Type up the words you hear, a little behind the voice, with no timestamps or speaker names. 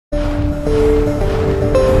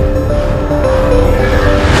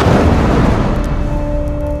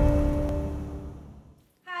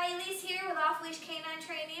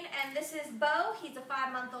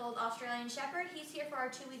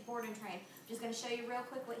going to show you real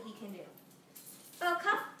quick what he can do. Beau,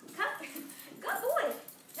 come. Good boy.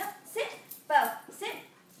 No, sit. Beau, sit.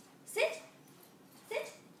 Sit.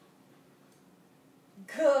 Sit.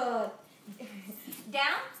 Good.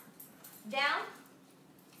 Down. Down.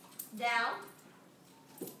 Down.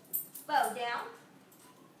 Beau, down.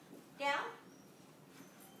 Down.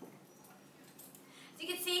 As you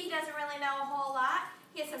can see, he doesn't really know a whole lot.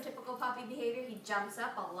 He has some typical puppy behavior. He jumps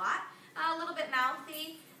up a lot. A little bit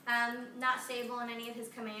mouthy. Not stable in any of his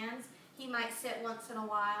commands. He might sit once in a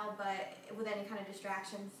while, but with any kind of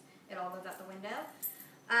distractions, it all goes out the window.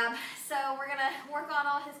 So we're going to work on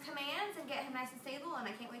all his commands and get him nice and stable, and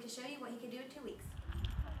I can't wait to show you what he can do in 2 weeks.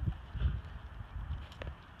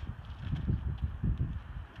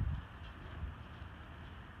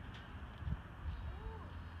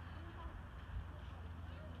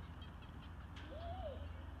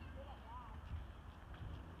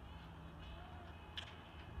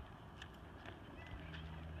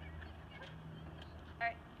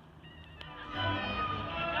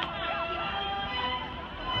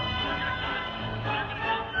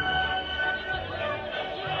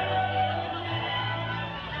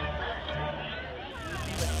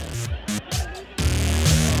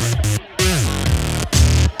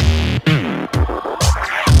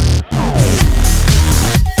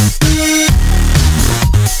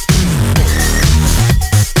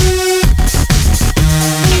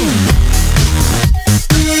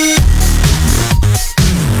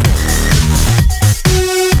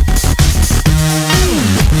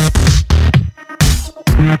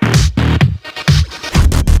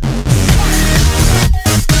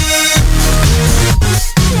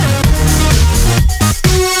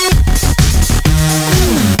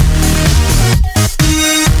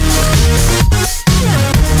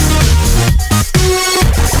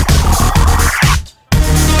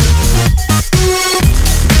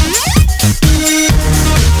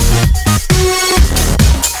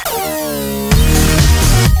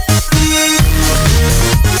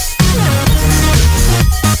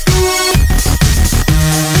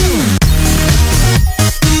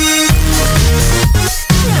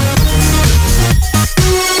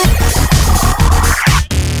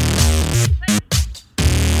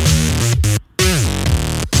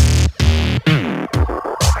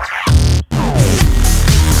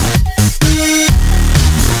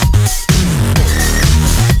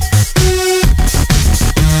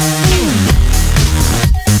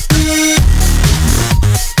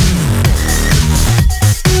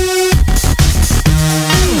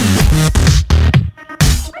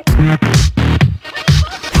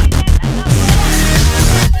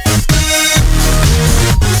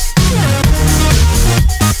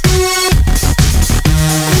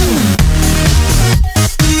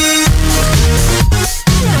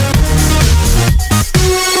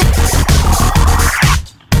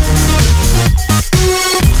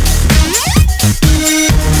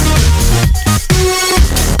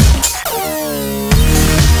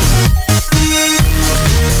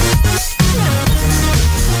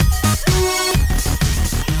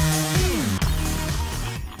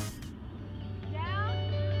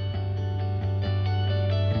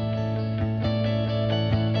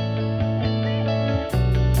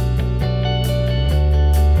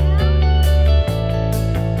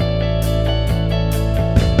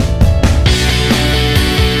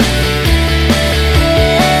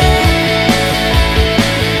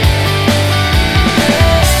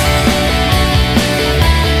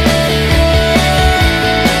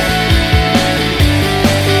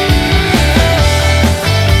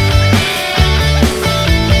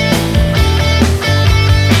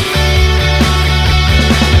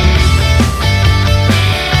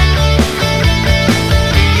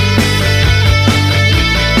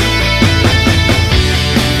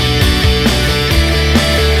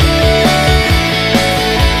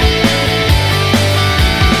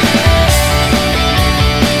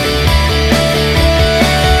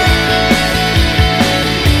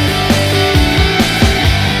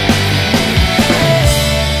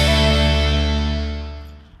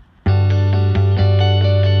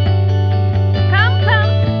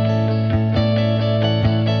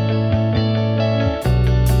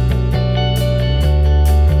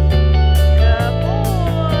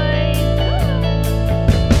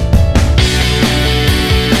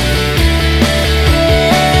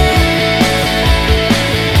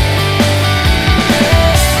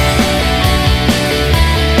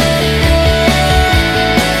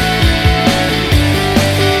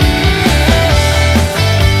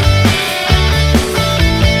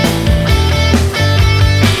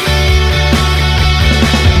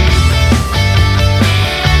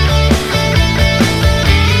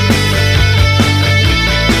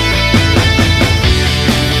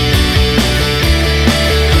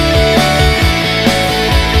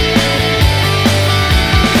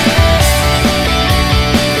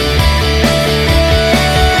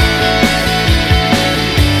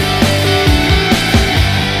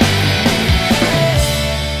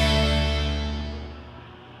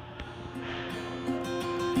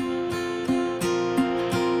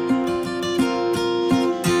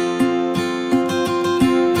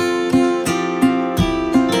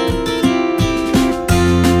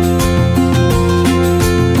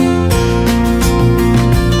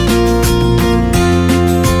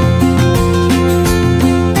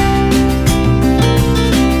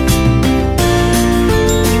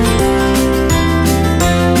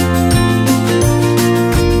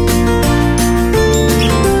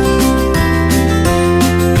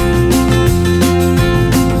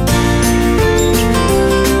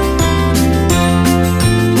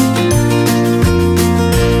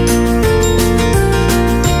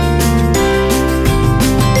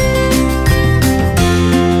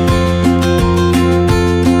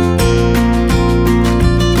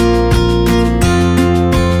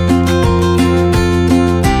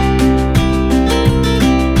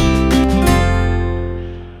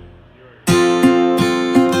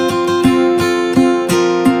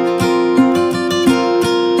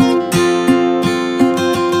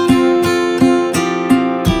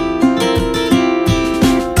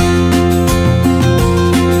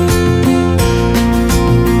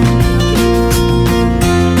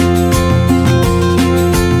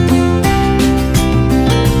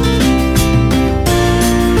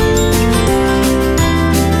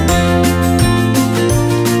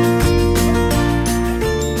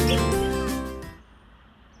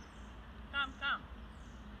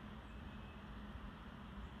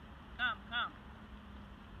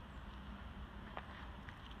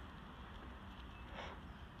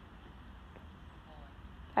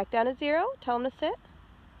 Back down to 0. Tell him to sit.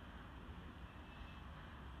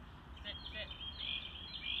 Sit, sit.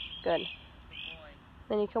 Good. Good boy.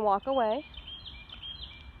 Then you can walk away.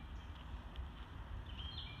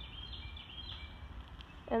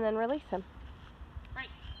 And then release him. Right.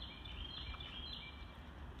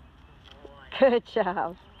 Good boy. Good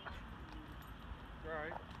job.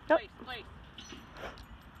 Right. Nope. Place, place.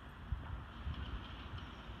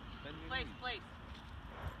 Place, place.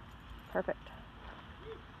 Perfect.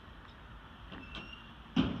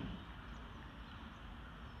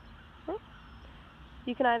 Okay.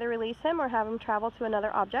 You can either release him or have him travel to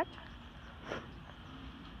another object. What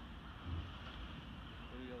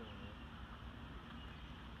are the other one?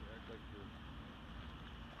 You act like you're...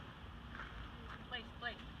 Place,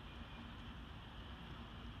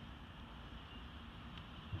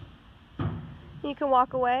 place. You can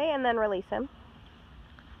walk away and then release him.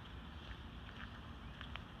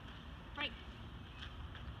 Right.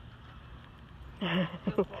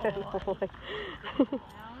 Good boy.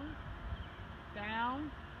 Down.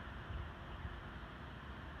 Down.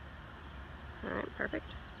 All right, perfect.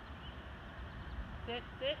 Sit,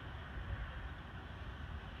 sit.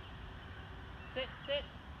 Sit, sit.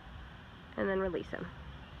 And then release him.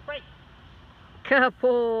 Right. Good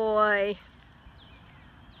boy.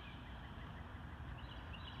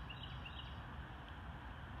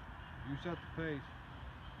 You set the pace.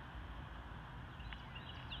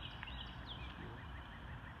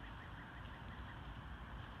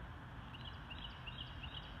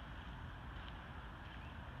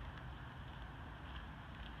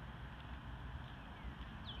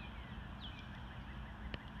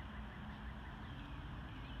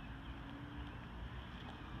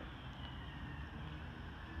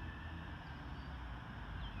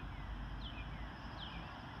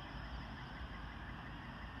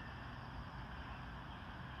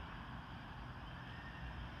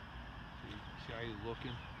 See how he's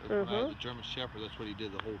looking? When I had the German Shepherd, that's what he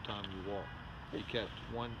did the whole time he walked. He kept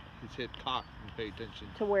his head cocked and paid attention.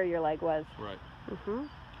 To where your leg was. Right.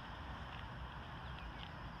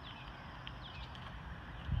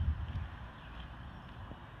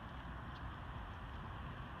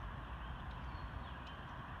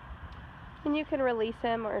 And you can release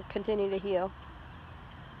him or continue to heel.